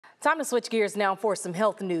Time to switch gears now for some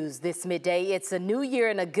health news this midday. It's a new year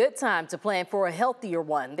and a good time to plan for a healthier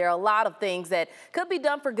one. There are a lot of things that could be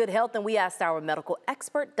done for good health, and we asked our medical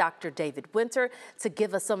expert, Dr. David Winter, to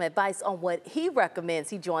give us some advice on what he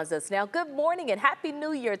recommends. He joins us now. Good morning and Happy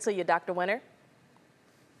New Year to you, Dr. Winter.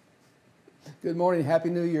 Good morning.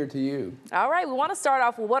 Happy New Year to you. All right, we want to start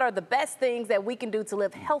off with what are the best things that we can do to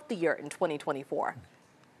live healthier in 2024?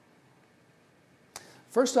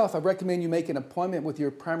 First off, I recommend you make an appointment with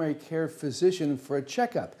your primary care physician for a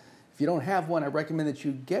checkup. If you don't have one, I recommend that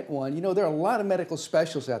you get one. You know, there are a lot of medical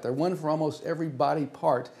specialists out there, one for almost every body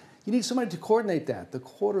part. You need somebody to coordinate that, the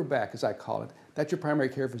quarterback, as I call it. That's your primary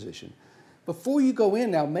care physician. Before you go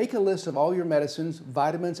in now, make a list of all your medicines,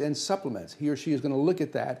 vitamins, and supplements. He or she is going to look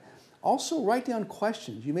at that. Also, write down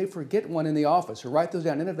questions. You may forget one in the office, or write those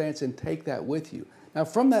down in advance and take that with you. Now,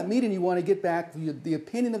 from that meeting, you want to get back the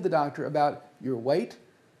opinion of the doctor about your weight,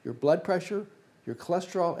 your blood pressure, your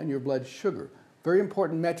cholesterol, and your blood sugar. Very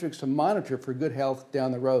important metrics to monitor for good health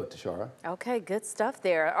down the road, Tashara. Okay, good stuff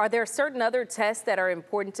there. Are there certain other tests that are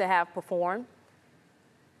important to have performed?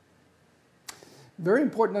 Very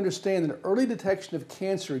important to understand that early detection of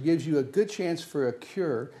cancer gives you a good chance for a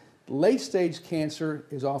cure. Late-stage cancer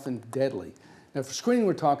is often deadly. Now, for screening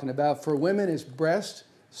we're talking about, for women it's breast,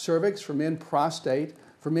 cervix, for men prostate,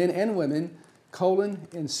 for men and women colon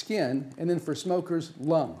and skin, and then for smokers,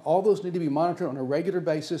 lung. All those need to be monitored on a regular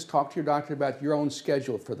basis. Talk to your doctor about your own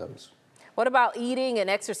schedule for those. What about eating and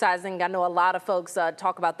exercising? I know a lot of folks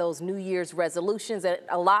talk about those New Year's resolutions, and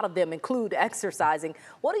a lot of them include exercising.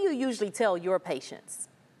 What do you usually tell your patients?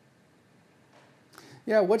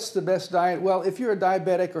 Yeah, what's the best diet? Well, if you're a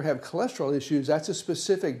diabetic or have cholesterol issues, that's a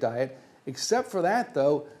specific diet. Except for that,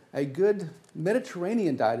 though, a good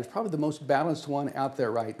Mediterranean diet is probably the most balanced one out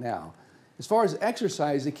there right now. As far as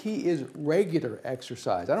exercise, the key is regular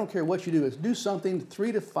exercise. I don't care what you do. It's do something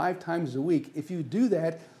 3 to 5 times a week. If you do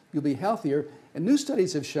that, you'll be healthier. And new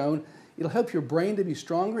studies have shown it'll help your brain to be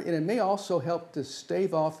stronger, and it may also help to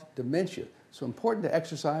stave off dementia. So important to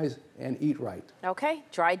exercise and eat right. Okay,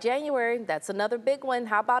 dry January, that's another big one.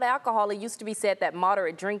 How about alcohol? It used to be said that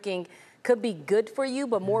moderate drinking could be good for you,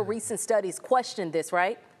 but more recent studies question this,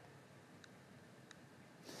 right?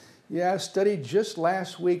 Yeah, a study just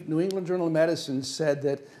last week, New England Journal of Medicine, said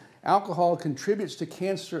that alcohol contributes to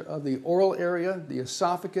cancer of the oral area, the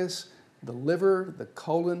esophagus, the liver, the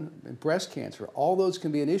colon, and breast cancer. All those can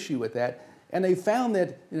be an issue with that. And they found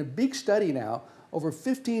that in a big study now, over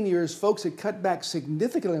 15 years, folks that cut back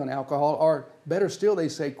significantly on alcohol, or better still, they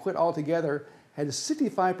say quit altogether, had a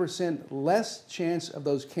 65% less chance of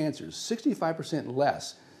those cancers, 65%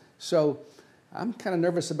 less. So I'm kind of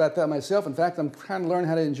nervous about that myself. In fact, I'm trying to learn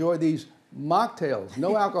how to enjoy these mocktails.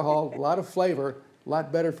 No alcohol, a lot of flavor, a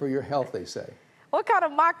lot better for your health, they say. What kind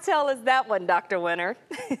of mocktail is that one, Dr. Winter?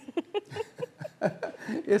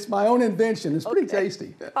 It's my own invention. It's pretty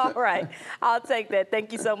tasty. All right. I'll take that.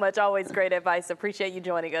 Thank you so much. Always great advice. Appreciate you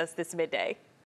joining us this midday.